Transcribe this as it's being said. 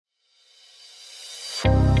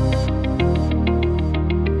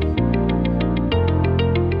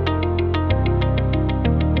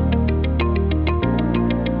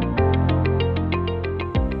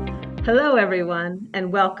everyone,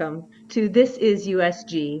 and welcome to This is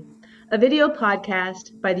USG, a video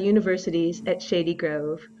podcast by the universities at Shady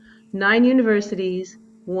Grove. 9 universities,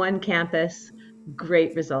 1 campus,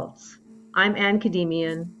 great results. I'm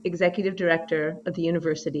Khademian, Executive Director of the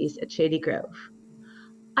universities at Shady Grove.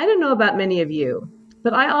 I don't know about many of you,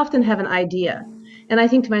 but I often have an idea, and I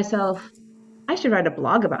think to myself, I should write a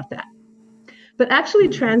blog about that. But actually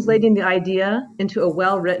translating the idea into a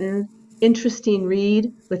well-written, interesting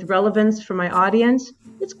read with relevance for my audience,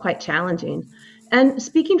 it's quite challenging. And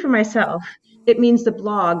speaking for myself, it means the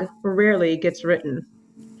blog rarely gets written.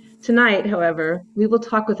 Tonight, however, we will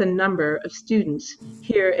talk with a number of students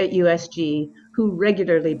here at USG who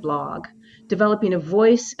regularly blog, developing a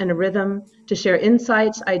voice and a rhythm to share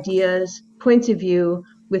insights, ideas, points of view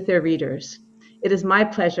with their readers. It is my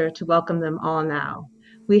pleasure to welcome them all now.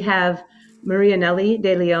 We have Marianeli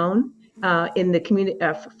De Leon in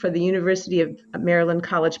the for the University of Maryland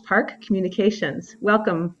College Park Communications.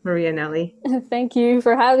 Welcome, Marianeli. Thank you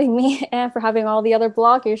for having me and for having all the other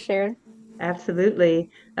bloggers shared.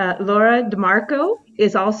 Absolutely. Laura DeMarco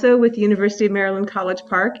is also with the University of Maryland College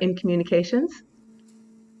Park in Communications.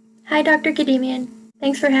 Hi, Dr. Khademian.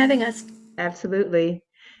 Thanks for having us. Absolutely.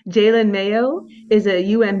 JayLynn Mayo is a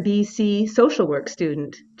UMBC social work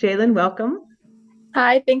student. JayLynn, welcome.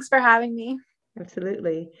 Hi, thanks for having me.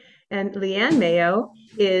 Absolutely. And Leanne Mayo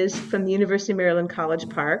is from the University of Maryland College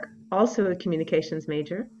Park, also a communications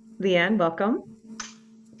major. Leanne, welcome.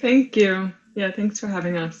 Thank you. Yeah, thanks for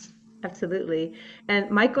having us. Absolutely. And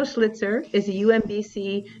Michael Schlitzer is a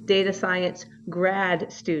UMBC data science grad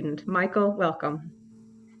student. Michael, welcome.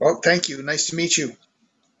 Well, thank you. Nice to meet you.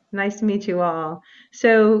 Nice to meet you all.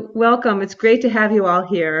 So welcome. It's great to have you all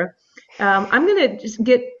here. I'm going to just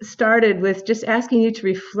get started with just asking you to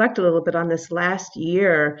reflect a little bit on this last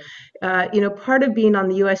year. Part of being on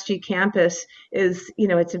the USG campus is,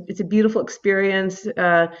 it's a beautiful experience,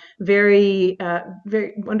 very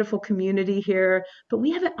wonderful community here, but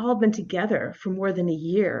we haven't all been together for more than a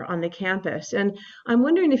year on the campus. And I'm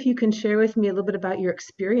wondering if you can share with me a little bit about your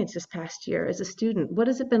experience this past year as a student. What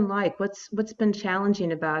has it been like? What's been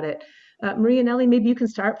challenging about it? Marianeli, maybe you can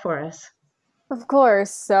start for us. Of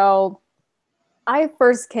course. So I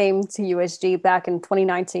first came to USG back in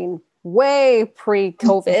 2019, way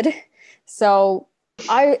pre-COVID. So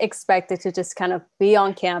I expected to just kind of be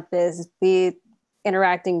on campus, be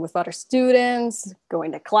interacting with other students,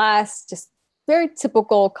 going to class, just very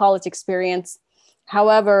typical college experience.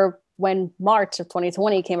 However, when March of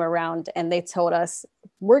 2020 came around and they told us,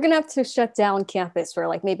 we're going to have to shut down campus for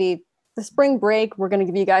like maybe the spring break, we're going to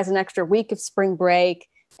give you guys an extra week of spring break,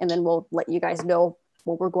 and then we'll let you guys know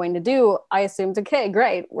what we're going to do. I assumed, okay,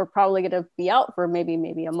 great. We're probably going to be out for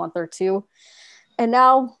maybe a month or two. And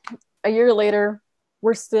now, a year later,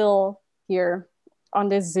 we're still here on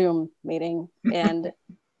this Zoom meeting. And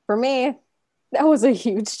for me, that was a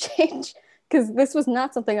huge change because this was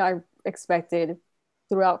not something I expected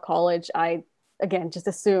throughout college. I, again, just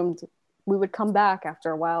assumed we would come back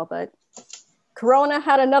after a while, but Corona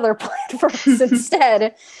had another plan for us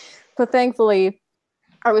instead. But thankfully,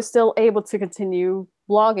 I was still able to continue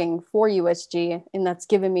blogging for USG, and that's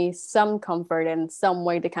given me some comfort and some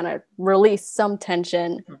way to kind of release some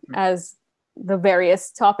tension as the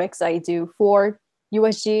various topics I do for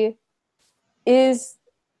USG is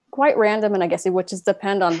quite random, and I guess it would just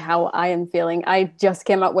depend on how I am feeling. I just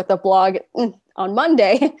came out with a blog on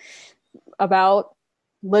Monday about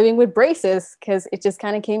living with braces because it just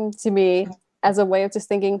kind of came to me as a way of just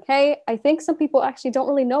thinking, hey, I think some people actually don't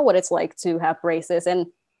really know what it's like to have braces. And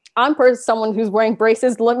I'm someone who's wearing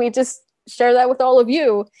braces. Let me just share that with all of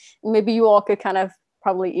you. Maybe you all could kind of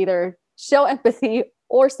probably either show empathy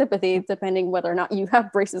or sympathy, depending whether or not you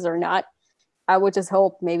have braces or not. I would just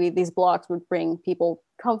hope maybe these blogs would bring people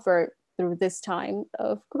comfort through this time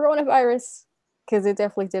of coronavirus, because it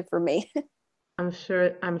definitely did for me. I'm sure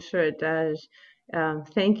it does.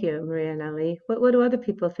 Thank you, Marianeli. What do other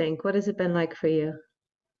people think? What has it been like for you?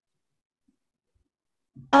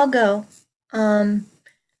 I'll go.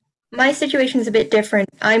 My situation is a bit different.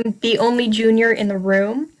 I'm the only junior in the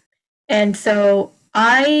room, and so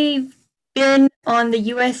I've been on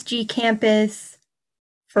the USG campus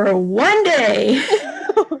for 1 day.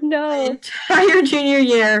 Oh, no. Entire junior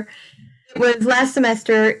year. It was last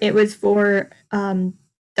semester. It was for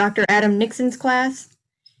Dr. Adam Nixon's class.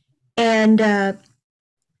 And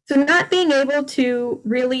so not being able to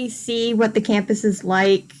really see what the campus is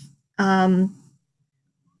like, honestly,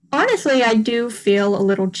 I do feel a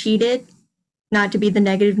little cheated, not to be the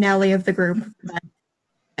negative Nelly of the group, but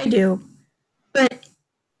I do. But,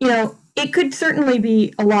 it could certainly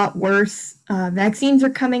be a lot worse. Vaccines are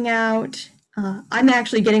coming out. I'm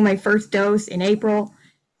actually getting my first dose in April.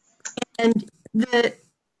 And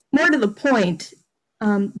more to the point,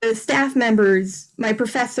 the staff members, my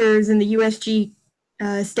professors and the USG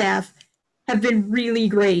staff have been really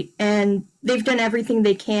great, and they've done everything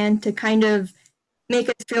they can to kind of make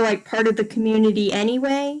us feel like part of the community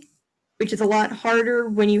anyway, which is a lot harder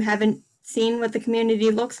when you haven't seen what the community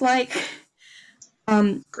looks like.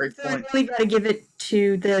 Great So I point. really got to give it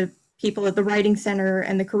to the people at the Writing Center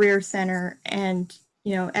and the Career Center, and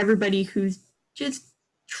everybody who's just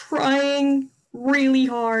trying really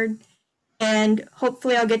hard. And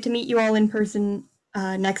hopefully, I'll get to meet you all in person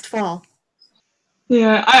next fall.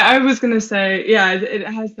 Yeah, I was gonna say, yeah, it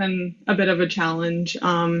has been a bit of a challenge.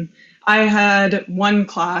 I had one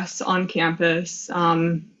class on campus,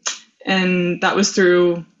 and that was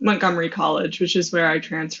through Montgomery College, which is where I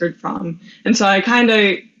transferred from. And so I kind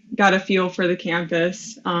of got a feel for the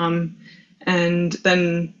campus. And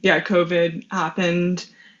then, yeah, COVID happened,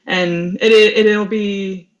 and it'll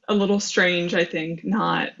be a little strange, I think,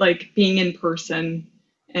 not like being in person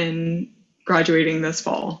and graduating this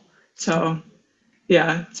fall. So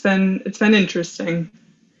yeah, it's been interesting,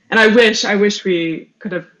 and I wish we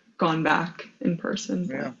could have gone back in person.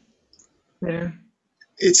 Yeah. Yeah.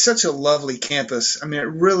 It's such a lovely campus. I mean, it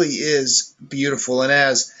really is beautiful. And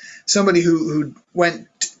as somebody who went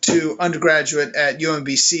to undergraduate at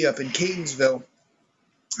UMBC up in Catonsville,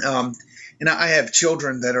 and I have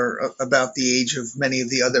children that are about the age of many of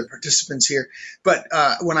the other participants here. But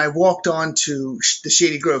when I walked onto the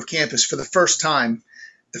Shady Grove campus for the first time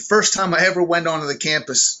I ever went onto the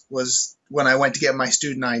campus was when I went to get my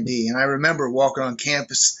student ID. And I remember walking on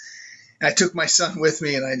campus, and I took my son with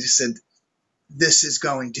me, and I just said, this is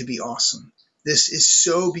going to be awesome. This is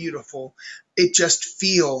so beautiful. It just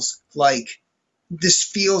feels like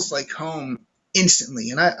home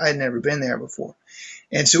instantly. And I'd never been there before.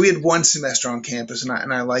 And so we had one semester on campus,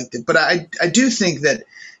 and I liked it. But I do think that,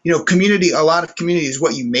 a lot of community is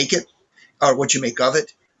what you make it, or what you make of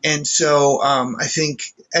it. And so I think,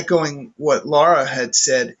 echoing what Laura had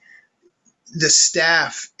said, the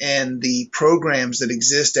staff and the programs that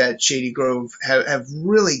exist at Shady Grove have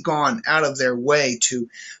really gone out of their way to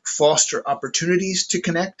foster opportunities to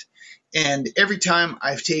connect. And every time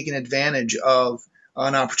I've taken advantage of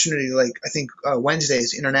an opportunity, like I think Wednesday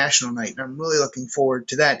is International Night, and I'm really looking forward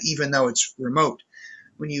to that, even though it's remote.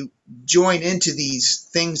 When you join into these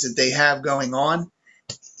things that they have going on,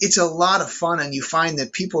 it's a lot of fun, and you find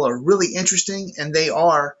that people are really interesting, and they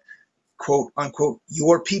are, quote unquote,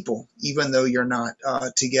 your people, even though you're not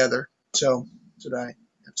together. So that's what I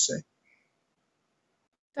have to say.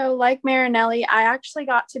 So, like Marianeli, I actually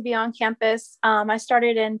got to be on campus. I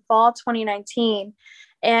started in fall 2019,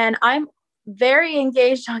 and I'm very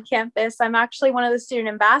engaged on campus. I'm actually one of the student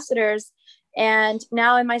ambassadors. And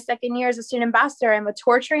now in my second year as a student ambassador, I'm a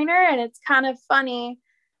tour trainer, and it's kind of funny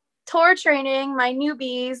tour training my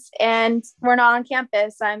newbies and we're not on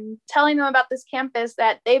campus. I'm telling them about this campus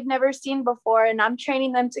that they've never seen before, and I'm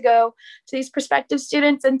training them to go to these prospective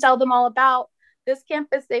students and tell them all about this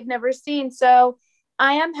campus they've never seen. So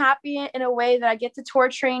I am happy in a way that I get to tour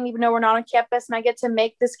train even though we're not on campus, and I get to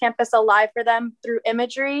make this campus alive for them through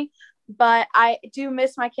imagery. But I do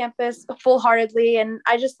miss my campus full-heartedly, and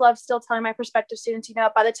I just love still telling my prospective students,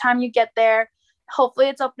 by the time you get there, hopefully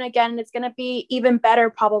it's open again, and it's going to be even better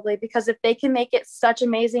probably, because if they can make it such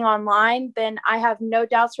amazing online, then I have no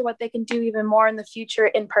doubts for what they can do even more in the future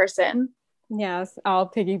in person. Yes, I'll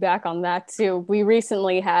piggyback on that too. We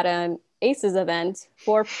recently had an ACES event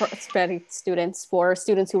for prospective students, for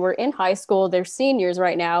students who were in high school, they're seniors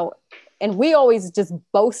right now. And we always just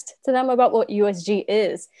boast to them about what USG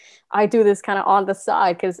is. I do this kind of on the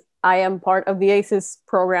side because I am part of the ACES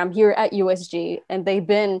program here at USG, and they've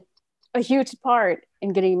been a huge part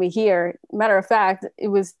in getting me here. Matter of fact, it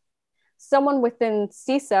was someone within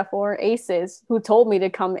CSEF or ACES who told me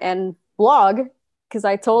to come and blog, because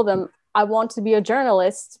I told them I want to be a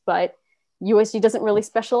journalist, but USG doesn't really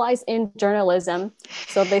specialize in journalism.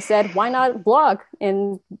 So they said, why not blog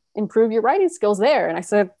and improve your writing skills there? And I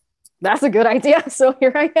said, that's a good idea. So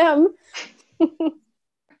here I am.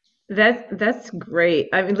 That's great.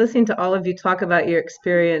 I mean, listening to all of you talk about your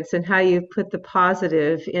experience and how you put the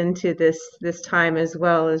positive into this time as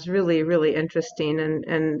well is really, really interesting.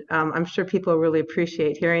 And I'm sure people really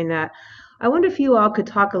appreciate hearing that. I wonder if you all could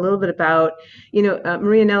talk a little bit about,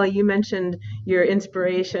 Marianeli, you mentioned your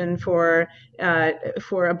inspiration for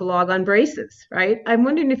a blog on braces, right? I'm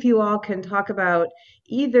wondering if you all can talk about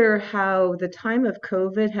either how the time of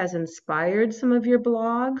COVID has inspired some of your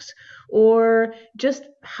blogs, or just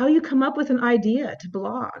how you come up with an idea to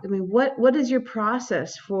blog. I mean, what is your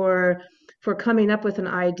process for for coming up with an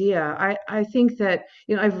idea. I think that,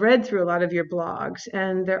 I've read through a lot of your blogs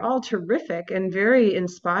and they're all terrific and very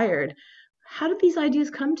inspired. How do these ideas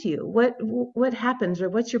come to you? What happens, or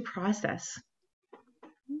what's your process?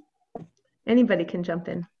 Anybody can jump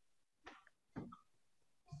in.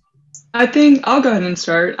 I think I'll go ahead and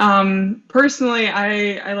start. Personally,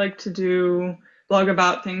 I like to blog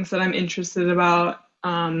about things that I'm interested about.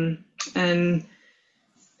 And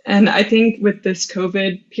I think with this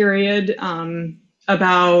COVID period,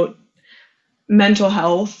 about mental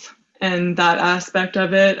health and that aspect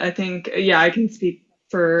of it, I think, I can speak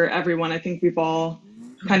for everyone. I think we've all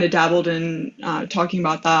kind of dabbled in talking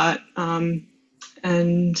about that. And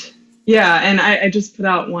I just put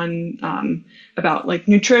out one about like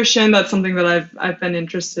nutrition. That's something that I've been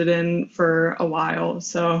interested in for a while.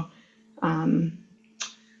 So,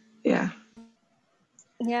 yeah.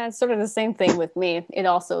 Yeah, it's sort of the same thing with me. It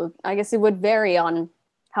also, I guess it would vary on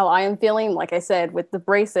how I am feeling. Like I said, with the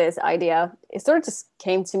braces idea, it sort of just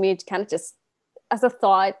came to me kind of just as a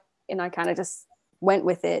thought, and I kind of just went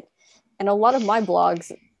with it. And a lot of my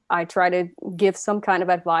blogs, I try to give some kind of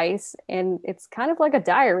advice, and it's kind of like a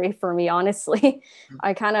diary for me, honestly.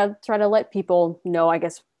 I kind of try to let people know, I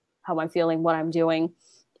guess, how I'm feeling, what I'm doing.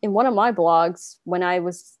 In one of my blogs, when I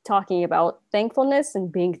was talking about thankfulness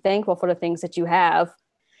and being thankful for the things that you have,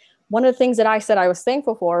 one of the things that I said I was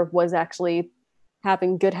thankful for was actually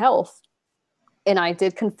having good health. And I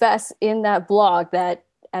did confess in that blog that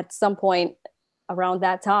at some point around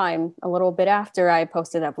that time, a little bit after I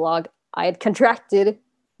posted that blog, I had contracted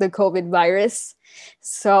the COVID virus.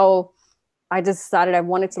 So I just decided I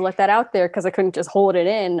wanted to let that out there because I couldn't just hold it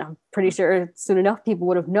in. I'm pretty sure soon enough people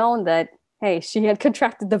would have known that, hey, she had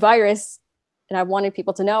contracted the virus. And I wanted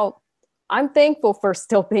people to know I'm thankful for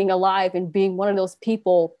still being alive and being one of those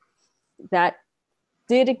people that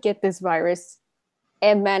did get this virus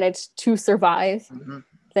and managed to survive,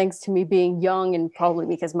 thanks to me being young, and probably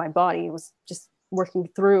because my body was just working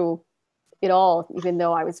through it all, even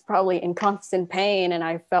though I was probably in constant pain and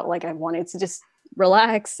I felt like I wanted to just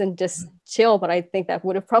relax and just chill. But I think that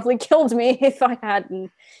would have probably killed me if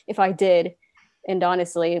I did. And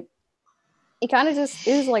honestly, it kind of just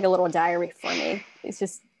is like a little diary for me. It's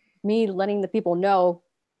just me letting the people know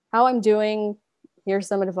how I'm doing. Here's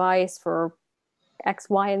some advice for X,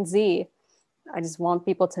 Y, and Z. I just want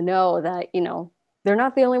people to know that, they're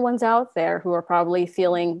not the only ones out there who are probably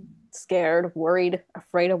feeling scared, worried,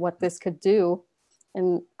 afraid of what this could do.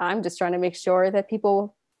 And I'm just trying to make sure that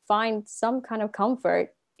people find some kind of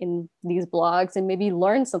comfort in these blogs and maybe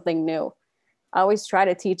learn something new. I always try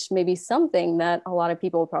to teach maybe something that a lot of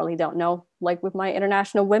people probably don't know. Like with my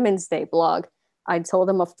International Women's Day blog, I told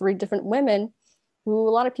them of 3 different women who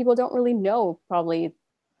a lot of people don't really know, probably,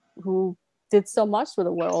 who did so much for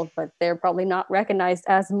the world, but they're probably not recognized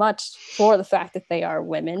as much for the fact that they are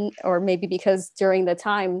women, or maybe because during the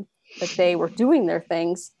time that they were doing their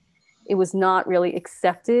things, it was not really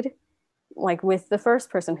accepted. Like with the first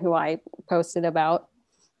person who I posted about,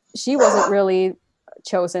 she wasn't really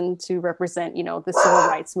chosen to represent, the civil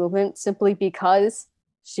rights movement simply because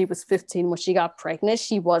she was 15 when she got pregnant.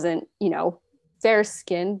 She wasn't, fair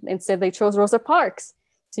skinned. Instead, they chose Rosa Parks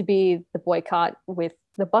to be the boycott with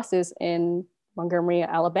the buses in Montgomery,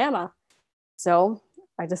 Alabama. So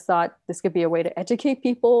I just thought this could be a way to educate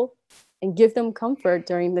people and give them comfort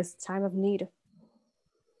during this time of need.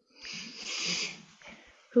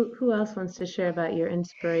 Who else wants to share about your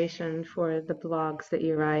inspiration for the blogs that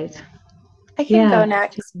you write? I can go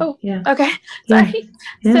next. Oh, yeah. Okay. Sorry.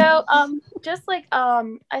 Yeah. So, just like,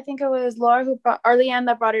 I think it was Laura or Leanne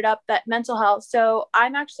that brought it up, that mental health. So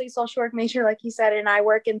I'm actually a social work major, like you said, and I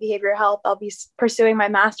work in behavioral health. I'll be pursuing my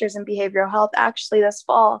master's in behavioral health actually this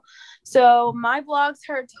fall. So my blogs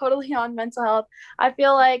are totally on mental health. I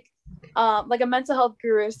feel like a mental health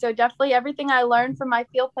guru. So definitely everything I learned from my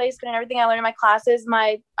field placement and everything I learned in my classes,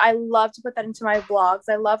 I love to put that into my blogs.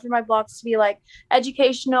 I love for my blogs to be like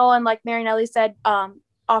educational and, like Marianeli said,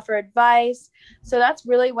 offer advice. So that's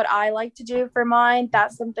really what I like to do for mine.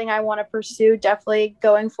 That's something I want to pursue definitely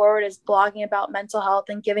going forward, is blogging about mental health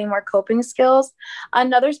and giving more coping skills.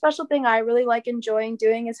 Another special thing I really like enjoying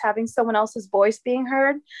doing is having someone else's voice being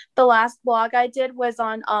heard. The last blog I did was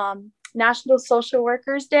on National Social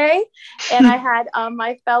Workers Day, and I had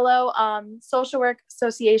my fellow social work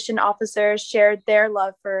association officers shared their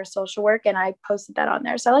love for social work, and I posted that on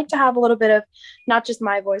there. So I like to have a little bit of not just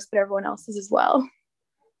my voice, but everyone else's as well.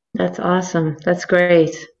 That's awesome. That's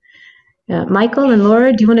great. Michael and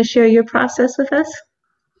Laura, do you want to share your process with us?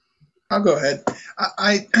 I'll go ahead.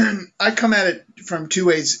 I come at it from 2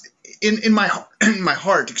 ways. In my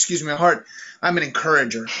heart, I'm an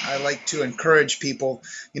encourager. I like to encourage people,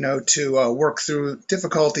 to work through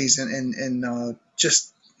difficulties and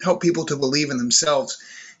just help people to believe in themselves.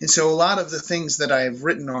 And so a lot of the things that I've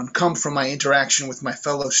written on come from my interaction with my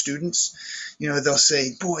fellow students. They'll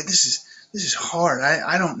say, "Boy, this is hard.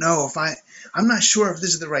 I don't know if I'm not sure if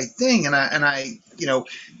this is the right thing." And I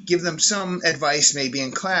give them some advice maybe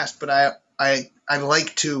in class, but I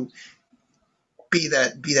like to be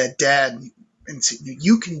that dad and say,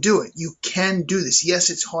 "You can do it. You can do this. Yes,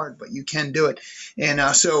 it's hard, but you can do it."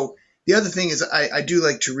 And so the other thing is I do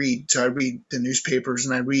like to read. So I read the newspapers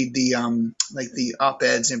and I read the like the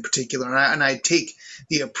op-eds in particular, and I take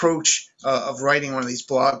the approach of writing one of these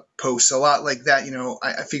blog posts a lot like that.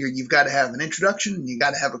 I figure you've got to have an introduction, and you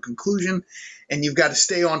got to have a conclusion, and you've got to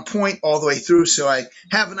stay on point all the way through. So I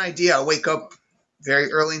have an idea. I'll wake up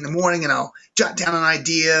very early in the morning and I'll jot down an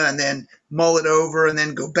idea and then mull it over and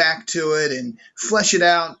then go back to it and flesh it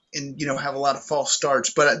out and have a lot of false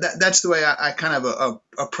starts. But that's the way I kind of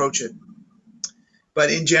approach it.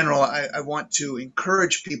 But in general, I want to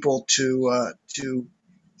encourage people to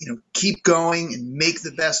keep going and make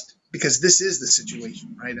the best, because this is the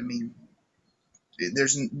situation, right? I mean,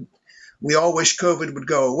 we all wish COVID would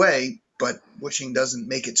go away, but wishing doesn't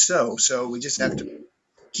make it so. So we just have to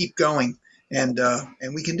keep going, and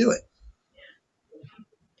we can do it.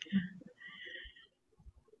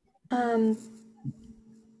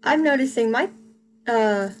 I'm noticing my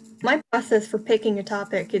process for picking a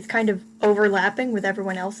topic is kind of overlapping with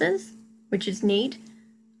everyone else's, which is neat.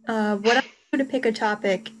 What I do to pick a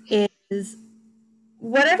topic is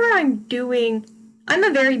whatever I'm doing. I'm a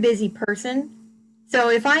very busy person, so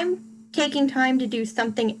if I'm taking time to do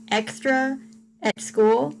something extra at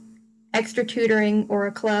school, extra tutoring or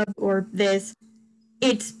a club or this,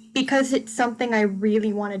 it's because it's something I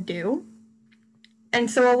really want to do. And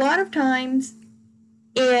so a lot of times,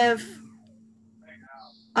 if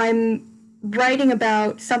I'm writing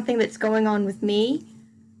about something that's going on with me,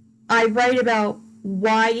 I write about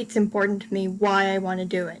why it's important to me, why I want to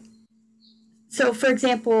do it. So, for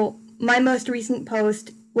example, my most recent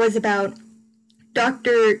post was about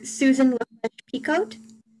Dr. Susan Picote.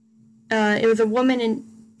 It was a woman in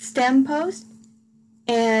STEM post,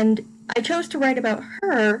 and I chose to write about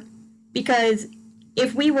her because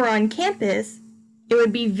if we were on campus, it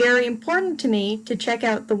would be very important to me to check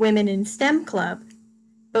out the Women in STEM Club.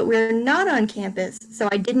 But we're not on campus, so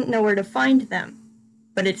I didn't know where to find them.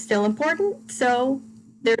 But it's still important, so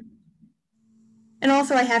there. And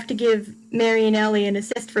also I have to give Marianeli an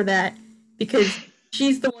assist for that, because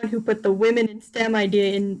she's the one who put the Women in STEM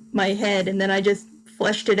idea in my head, and then I just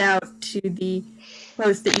fleshed it out to the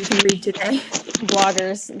post that you can read today.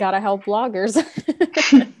 Bloggers, gotta help bloggers.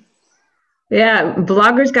 Yeah,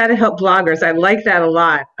 bloggers got to help bloggers. I like that a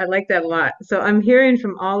lot. So I'm hearing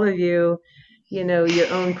from all of you,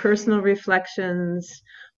 your own personal reflections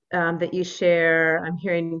that you share. I'm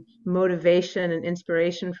hearing motivation and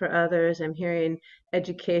inspiration for others. I'm hearing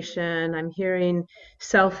education. I'm hearing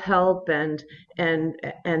self-help and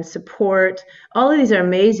support. All of these are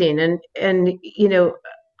amazing. And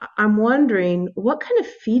I'm wondering, what kind of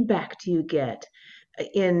feedback do you get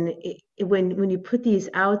when you put these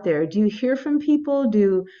out there? Do you hear from people?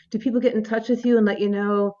 Do people get in touch with you and let you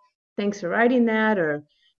know, thanks for writing that, or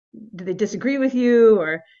do they disagree with you,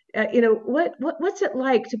 or what's it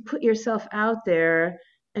like to put yourself out there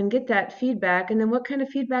and get that feedback? And then what kind of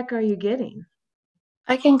feedback are you getting?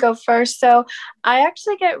 I can go first. So I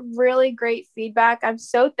actually get really great feedback. I'm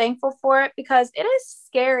so thankful for it because it is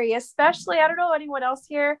scary, especially, I don't know anyone else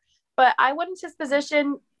here, but I went into this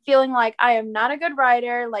position feeling like I am not a good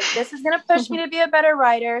writer. Like, this is going to push me to be a better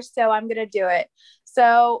writer, so I'm going to do it.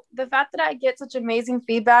 So the fact that I get such amazing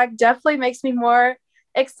feedback definitely makes me more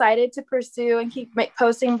excited to pursue and keep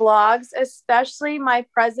posting blogs, especially my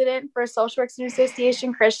president for Social Work Student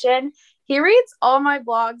Association, Christian. He reads all my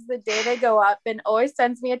blogs the day they go up and always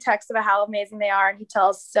sends me a text about how amazing they are. And he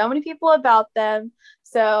tells so many people about them.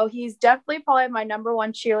 So he's definitely probably my number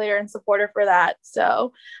one cheerleader and supporter for that.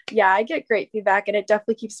 So yeah, I get great feedback and it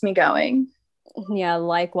definitely keeps me going. Yeah,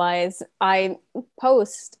 likewise. I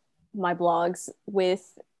post my blogs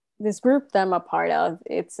with this group that I'm a part of.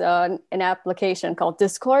 It's an application called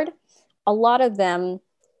Discord. A lot of them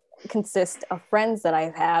consist of friends that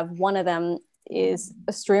I have. One of them is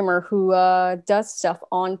a streamer who does stuff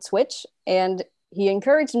on Twitch, and he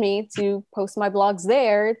encouraged me to post my blogs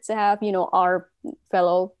there to have, our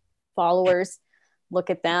fellow followers look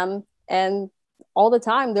at them. And all the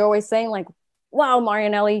time they're always saying like, wow,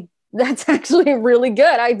 Marianeli, that's actually really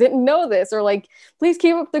good. I didn't know this. Or like, please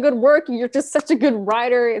keep up the good work. You're just such a good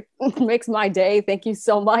writer. It makes my day. Thank you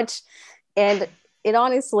so much. And it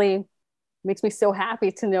honestly makes me so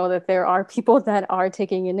happy to know that there are people that are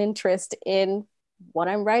taking an interest in what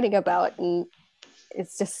I'm writing about. And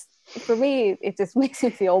it's just, for me, it just makes me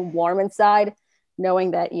feel warm inside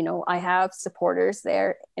knowing that, you know, I have supporters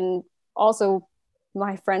there. And also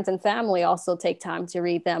my friends and family also take time to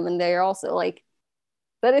read them. And they're also like,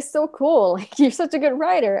 that is so cool. Like, you're such a good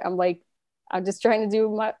writer. I'm like, I'm just trying to do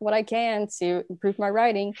what I can to improve my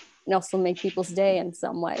writing and also make people's day in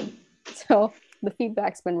some way. So the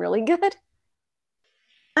feedback's been really good.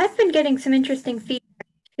 I've been getting some interesting feedback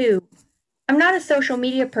too. I'm not a social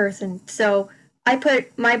media person, so I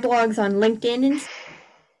put my blogs on LinkedIn,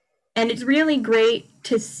 and it's really great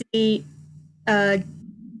to see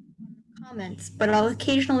comments, but I'll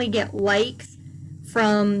occasionally get likes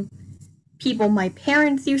from people my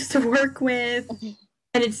parents used to work with,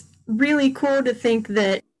 and it's really cool to think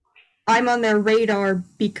that I'm on their radar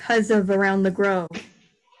because of Around the Grove.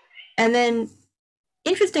 And then,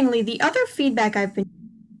 interestingly, the other feedback I've been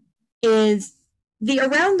is the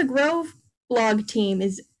Around the Grove blog team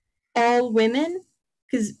is all women.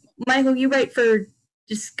 Because, Michael, you write for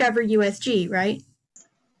Discover USG, right?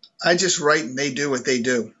 I just write and they do what they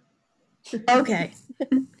do. Okay.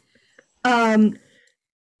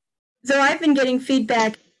 So I've been getting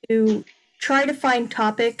feedback to try to find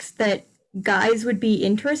topics that guys would be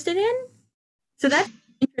interested in. So that's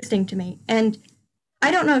interesting to me. And I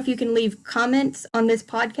don't know if you can leave comments on this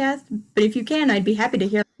podcast, but if you can, I'd be happy to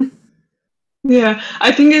hear them. Yeah,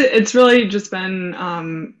 I think it's really just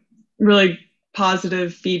been really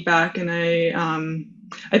positive feedback, and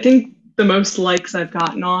I think the most likes I've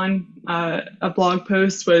gotten on a blog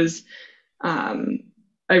post was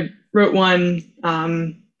I wrote one.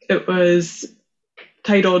 It was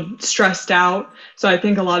titled "Stressed Out," so I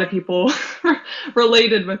think a lot of people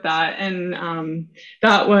related with that, and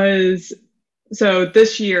that was so.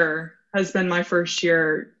 This year has been my first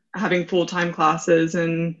year having full-time classes,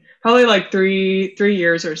 and probably like three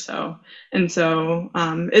years or so. And so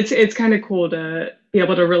it's kind of cool to be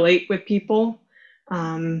able to relate with people,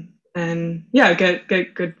 and yeah, get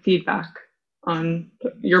good feedback on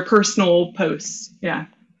your personal posts. Yeah.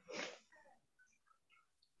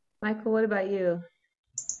 Michael, what about you?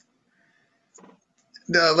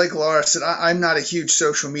 Like Laura said, I'm not a huge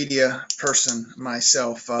social media person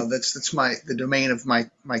myself. That's the domain of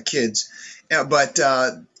my kids. But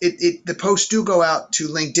the posts do go out to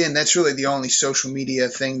LinkedIn. That's really the only social media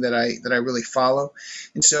thing that I really follow.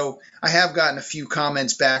 And so I have gotten a few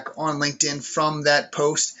comments back on LinkedIn from that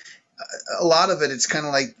post. A lot of it's kind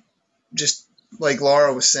of like, just like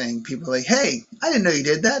Laura was saying, people are like, "Hey, I didn't know you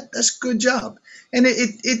did that. That's a good job." And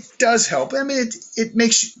it does help. I mean, it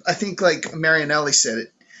makes, I think, like Marianeli said,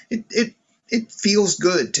 it feels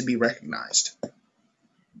good to be recognized.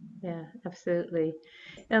 Yeah, absolutely.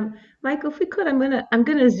 Michael, if we could, I'm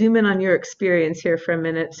gonna zoom in on your experience here for a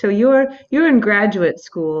minute. So you're in graduate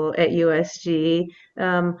school at USG.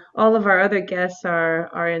 All of our other guests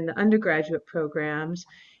are in the undergraduate programs.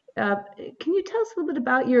 Can you tell us a little bit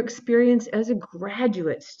about your experience as a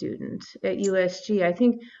graduate student at USG? I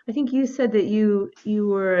think you said that you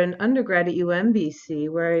were an undergrad at UMBC,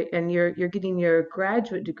 and you're getting your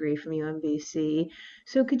graduate degree from UMBC.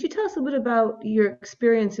 So could you tell us a little bit about your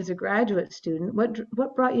experience as a graduate student?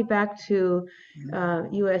 What brought you back to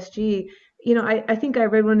USG? You know, I think I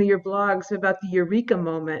read one of your blogs about the eureka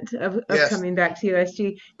moment of Yes. coming back to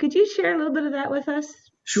USG. Could you share a little bit of that with us?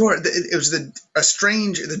 Sure. It was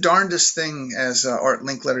the darndest thing, as Art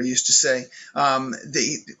Linkletter used to say.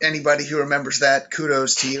 Anybody who remembers that,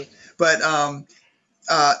 kudos to you. But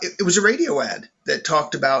it was a radio ad that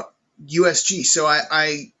talked about USG. So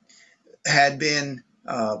I had been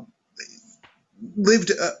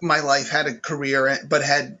lived my life, had a career, but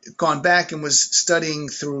had gone back and was studying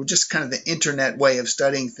through just kind of the internet way of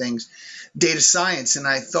studying things, data science. And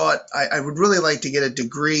I thought I would really like to get a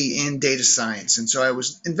degree in data science. And so I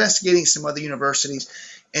was investigating some other universities,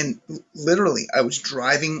 and literally I was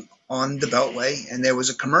driving on the Beltway and there was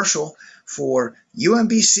a commercial for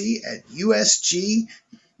UMBC at USG,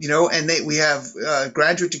 you know, and we have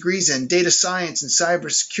graduate degrees in data science and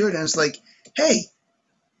cybersecurity. And I was like, hey,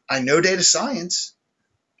 I know data science.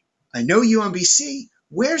 I know UMBC.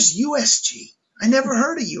 Where's USG? I never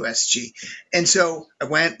heard of USG. And so I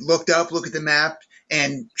went, looked at the map,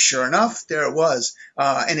 and sure enough, there it was.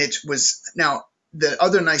 And it was, now, the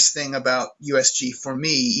other nice thing about USG for me,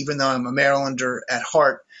 even though I'm a Marylander at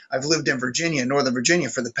heart, I've lived in Virginia, Northern Virginia,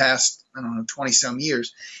 for the past, 20 some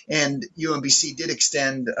years. And UMBC did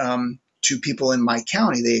extend to people in my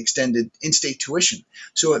county. They extended in-state tuition.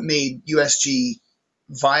 So it made USG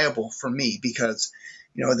viable for me because,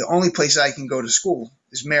 the only place I can go to school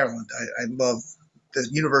is Maryland. I love the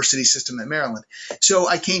university system in Maryland. So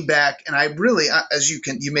I came back, and I really, as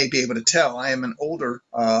you may be able to tell, I am an older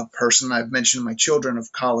person. I've mentioned my children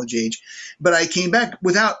of college age, but I came back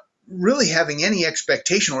without really having any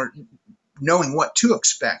expectation or knowing what to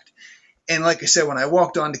expect. And like I said, when I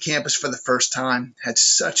walked onto campus for the first time, had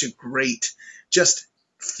such a great just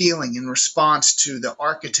feeling in response to the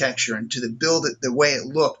architecture and to the building, the way it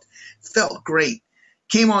looked, felt great.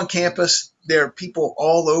 Came on campus, there are people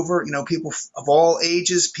all over, people of all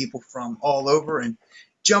ages, people from all over, and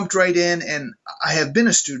jumped right in. And I have been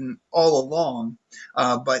a student all along,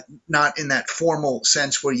 but not in that formal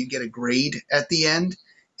sense where you get a grade at the end.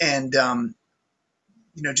 And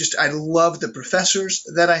I loved the professors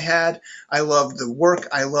that I had. I loved the work.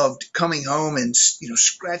 I loved coming home and,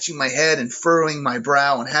 scratching my head and furrowing my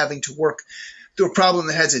brow and having to work through a problem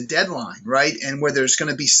that has a deadline, right? And where there's going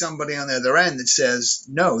to be somebody on the other end that says,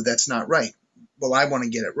 no, that's not right. Well, I want to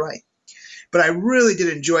get it right. But I really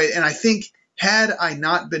did enjoy it. And I think had I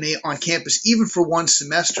not been on campus, even for one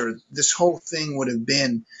semester, this whole thing would have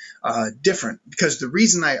been different, because the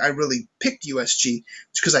reason I really picked USG is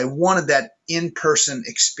because I wanted that in-person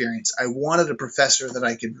experience. I wanted a professor that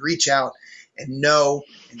I could reach out and know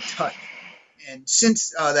and touch. And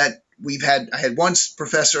since that I had one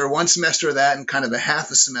professor, one semester of that, and kind of a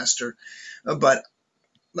half a semester. But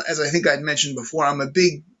as I think I'd mentioned before, I'm a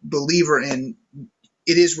big believer in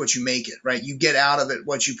it is what you make it, right? You get out of it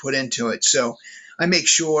what you put into it. So I make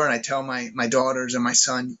sure, and I tell my daughters and my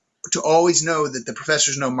son to always know that the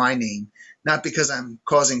professors know my name, not because I'm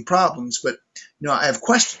causing problems, but I have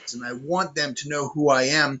questions and I want them to know who I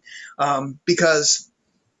am, because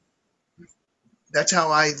that's how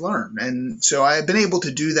I learn. And so I've been able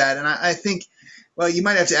to do that. And I think, well, you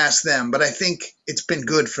might have to ask them, but I think it's been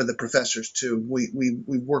good for the professors too. We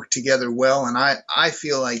work together well, and I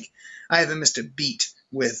feel like I haven't missed a beat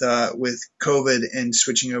with COVID and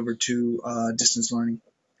switching over to distance learning.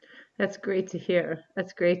 That's great to hear.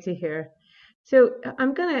 That's great to hear. So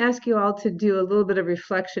I'm going to ask you all to do a little bit of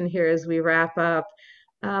reflection here as we wrap up.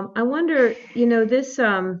 I wonder, this,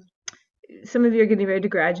 some of you are getting ready to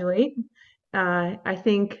graduate. I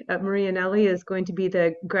think Marianeli is going to be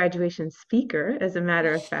the graduation speaker, as a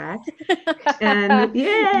matter of fact. And yay!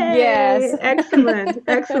 Yes.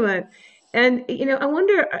 Excellent. And, I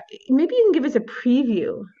wonder, maybe you can give us a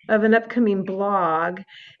preview of an upcoming blog,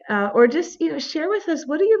 or just, share with us,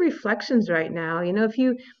 what are your reflections right now? If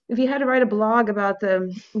you had to write a blog about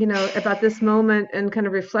about this moment and kind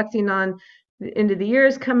of reflecting on the end of the year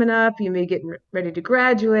is coming up, you may get ready to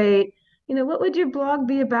graduate, what would your blog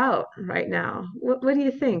be about right now? What do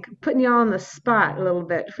you think? Putting you all on the spot a little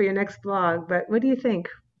bit for your next blog, but what do you think?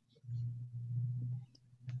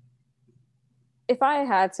 If I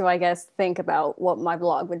had to, I guess, think about what my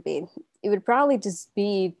blog would be, it would probably just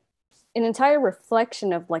be an entire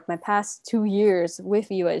reflection of like my past 2 years with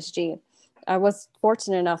USG. I was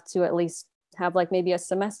fortunate enough to at least have like maybe a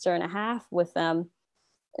semester and a half with them.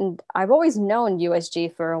 And I've always known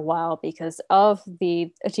USG for a while because of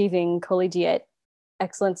the Achieving Collegiate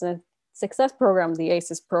Excellence and Success program, the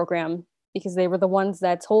ACES program, because they were the ones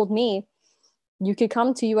that told me you could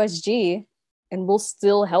come to USG and we'll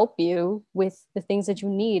still help you with the things that you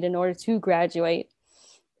need in order to graduate.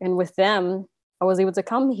 And with them, I was able to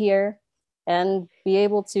come here and be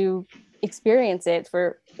able to experience it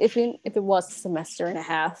for, if it was a semester and a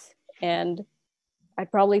half. And I'd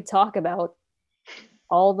probably talk about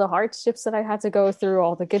all the hardships that I had to go through,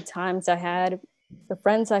 all the good times I had, the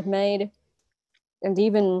friends I've made, and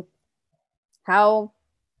even how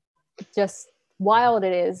just wild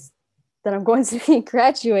it is that I'm going to be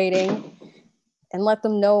graduating, and let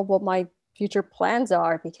them know what my future plans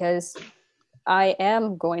are, because I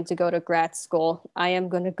am going to go to grad school. I am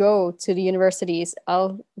going to go to the University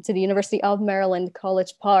of Maryland,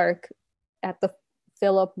 College Park, at the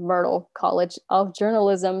Philip Myrtle College of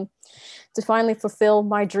Journalism, to finally fulfill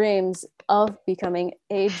my dreams of becoming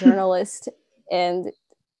a journalist and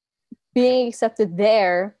being accepted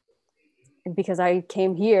there. Because I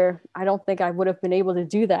came here, I don't think I would have been able to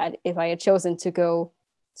do that if I had chosen to go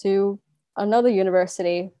to another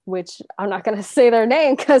university, which I'm not going to say their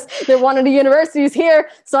name because they're one of the universities here.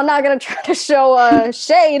 So I'm not going to try to show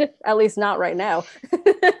shade, at least not right now.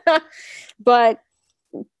 But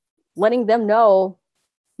letting them know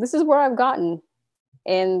this is where I've gotten,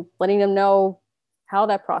 and letting them know how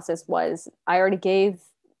that process was. I already gave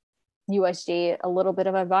USG a little bit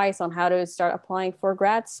of advice on how to start applying for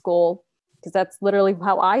grad school, because that's literally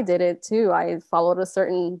how I did it too. I followed a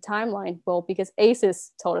certain timeline. Well, because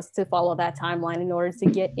ACES told us to follow that timeline in order to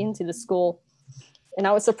get into the school. And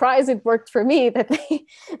I was surprised it worked for me, that they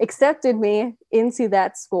accepted me into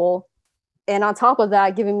that school. And on top of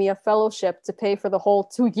that, giving me a fellowship to pay for the whole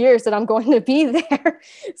 2 years that I'm going to be there.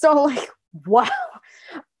 So I'm like, wow,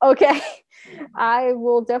 okay. I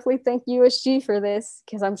will definitely thank USG for this,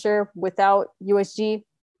 because I'm sure without USG,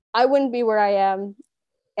 I wouldn't be where I am.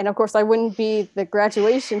 And of course, I wouldn't be the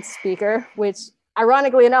graduation speaker, which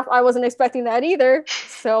ironically enough, I wasn't expecting that either.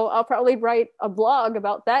 So I'll probably write a blog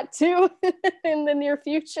about that too in the near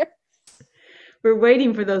future. We're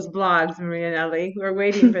waiting for those blogs, Marianeli. We're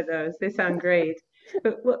waiting for those. They sound great.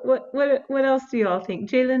 But what else do you all think?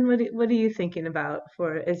 JayLynn, what are you thinking about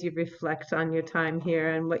for as you reflect on your time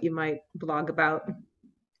here and what you might blog about?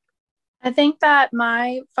 I think that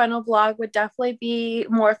my final blog would definitely be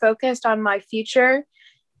more focused on my future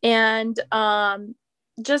and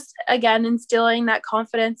just, again, instilling that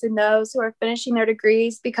confidence in those who are finishing their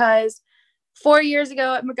degrees, because 4 years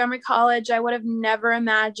ago at Montgomery College, I would have never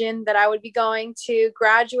imagined that I would be going to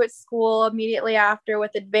graduate school immediately after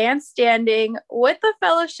with advanced standing, with a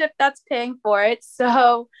fellowship that's paying for it.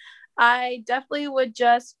 So I definitely would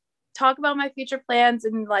just talk about my future plans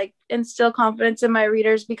and like instill confidence in my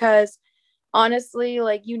readers, because honestly,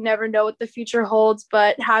 like, you never know what the future holds,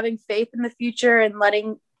 but having faith in the future and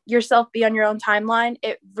letting yourself be on your own timeline,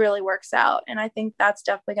 it really works out. And I think that's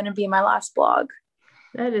definitely going to be my last blog.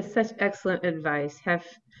 That is such excellent advice. Have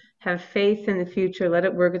faith in the future. Let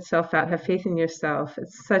it work itself out. Have faith in yourself.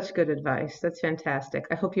 It's such good advice. That's fantastic.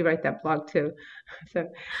 I hope you write that blog too. So,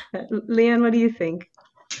 Leanne, what do you think?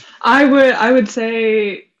 I would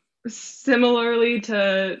say similarly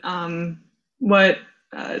to what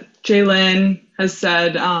JayLynn has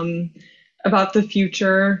said about the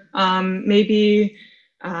future. Maybe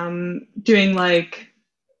doing like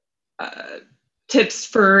tips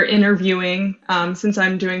for interviewing, since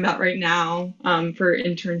I'm doing that right now for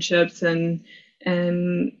internships,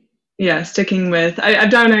 and yeah, sticking with,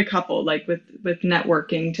 I've done a couple, like with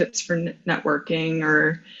networking, tips for networking,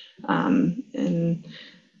 or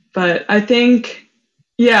but I think,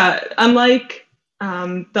 yeah, unlike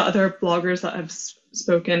the other bloggers that have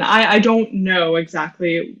spoken, I don't know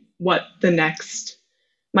exactly what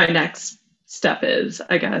my next step is,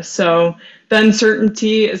 I guess. So the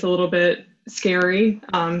uncertainty is a little bit scary.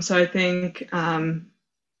 So I think,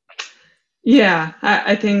 yeah,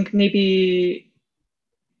 I think maybe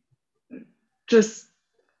just,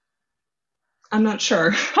 I'm not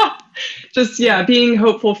sure. Just, yeah, being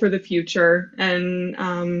hopeful for the future.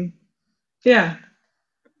 And yeah.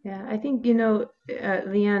 Yeah, I think,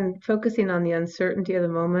 Leanne, focusing on the uncertainty of the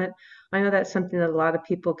moment, I know that's something that a lot of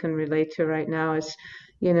people can relate to right now is,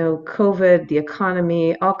 COVID, the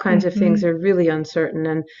economy, all kinds of things are really uncertain.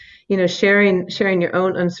 And, sharing your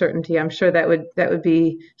own uncertainty, I'm sure that would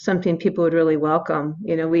be something people would really welcome.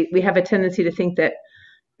 We have a tendency to think that,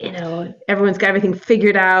 everyone's got everything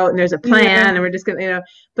figured out and there's a plan and we're just gonna,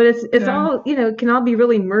 but it's all, it can all be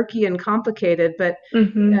really murky and complicated, but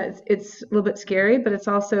it's a little bit scary, but it's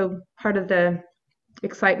also part of the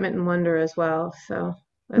excitement and wonder as well. So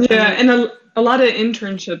yeah, and a lot of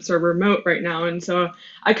internships are remote right now, and so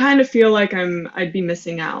I kind of feel like I'd be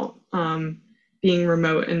missing out being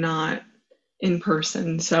remote and not in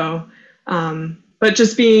person. So but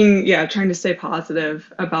just trying to stay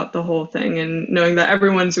positive about the whole thing and knowing that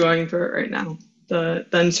everyone's going through it right now, the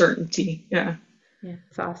uncertainty. Yeah,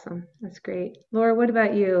 it's awesome. That's great. Laura, what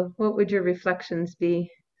about you? What would your reflections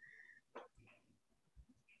be?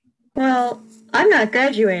 Well, I'm not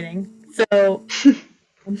graduating, so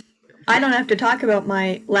I don't have to talk about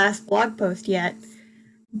my last blog post yet.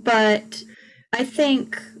 But I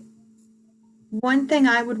think one thing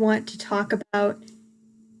I would want to talk about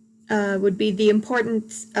would be the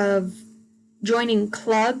importance of joining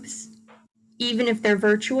clubs, even if they're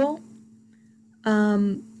virtual.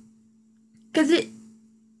 Because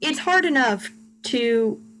it's hard enough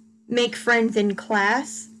to make friends in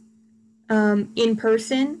class, in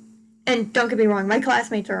person. And don't get me wrong, my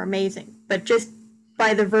classmates are amazing, but just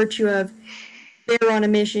by the virtue of they're on a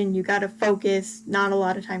mission, you got to focus, not a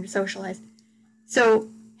lot of time to socialize. So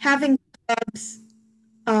having clubs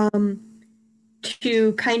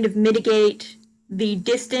to kind of mitigate the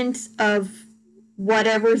distance of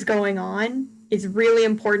whatever's going on is really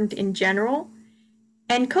important in general.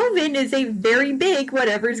 And COVID is a very big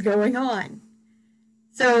whatever's going on.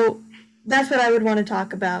 So that's what I would want to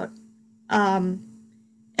talk about.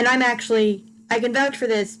 And I can vouch for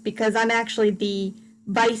this because I'm actually the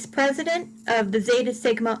vice president of the Zeta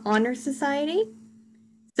Sigma Honor Society.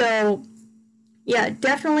 So yeah,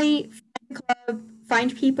 definitely find a club,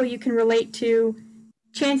 find people you can relate to.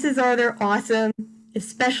 Chances are they're awesome,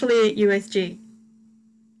 especially at USG.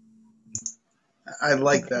 I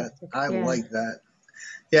like that. I like that.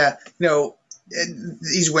 Yeah,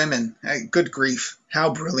 these women, good grief,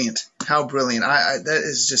 how brilliant, how brilliant. That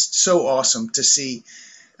is just so awesome to see,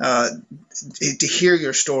 to hear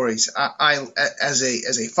your stories. I as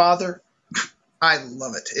a father, I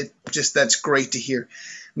love it. That's great to hear.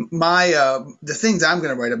 The things I'm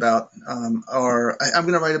going to write about I'm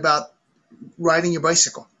going to write about riding your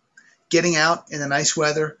bicycle, getting out in the nice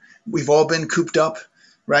weather. We've all been cooped up,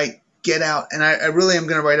 right? Get out. And I really am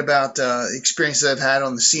going to write about experiences I've had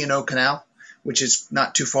on the C&O Canal, which is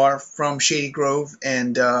not too far from Shady Grove.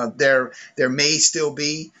 And there may still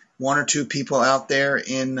be one or two people out there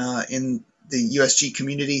in the USG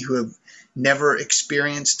community who have never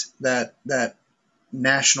experienced that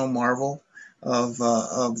national marvel of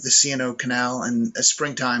the C&O Canal. And at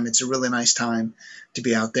springtime, it's a really nice time to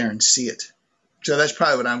be out there and see it. So that's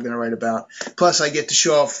probably what I'm going to write about. Plus, I get to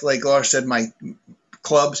show off, like Laura said, my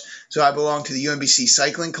clubs. So I belong to the UMBC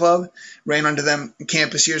Cycling Club. Ran under them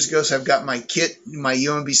campus years ago, so I've got my kit, my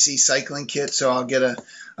UMBC cycling kit. So I'll get a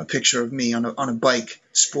picture of me on a bike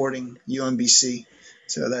sporting UMBC.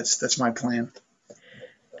 So that's my plan.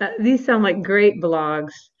 These sound like great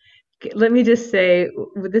blogs. Let me just say,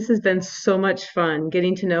 this has been so much fun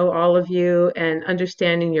getting to know all of you and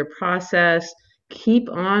understanding your process. Keep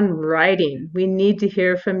on writing. We need to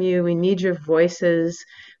hear from you. We need your voices.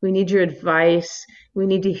 We need your advice. We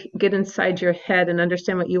need to get inside your head and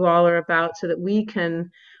understand what you all are about so that we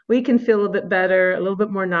can feel a little bit better, a little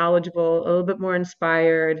bit more knowledgeable, a little bit more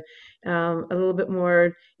inspired, a little bit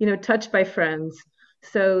more, touched by friends.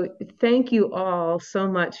 So thank you all so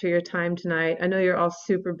much for your time tonight. I know you're all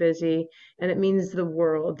super busy, and it means the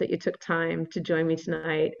world that you took time to join me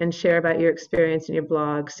tonight and share about your experience in your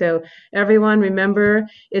blog. So everyone, remember,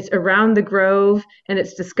 it's Around the Grove, and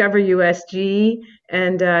it's Discover USG,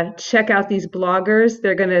 and check out these bloggers.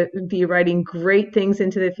 They're going to be writing great things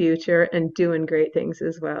into the future and doing great things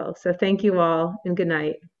as well. So thank you all, and good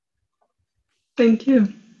night. Thank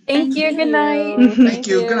you. Thank you. Good night. Thank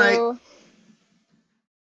you. Good night.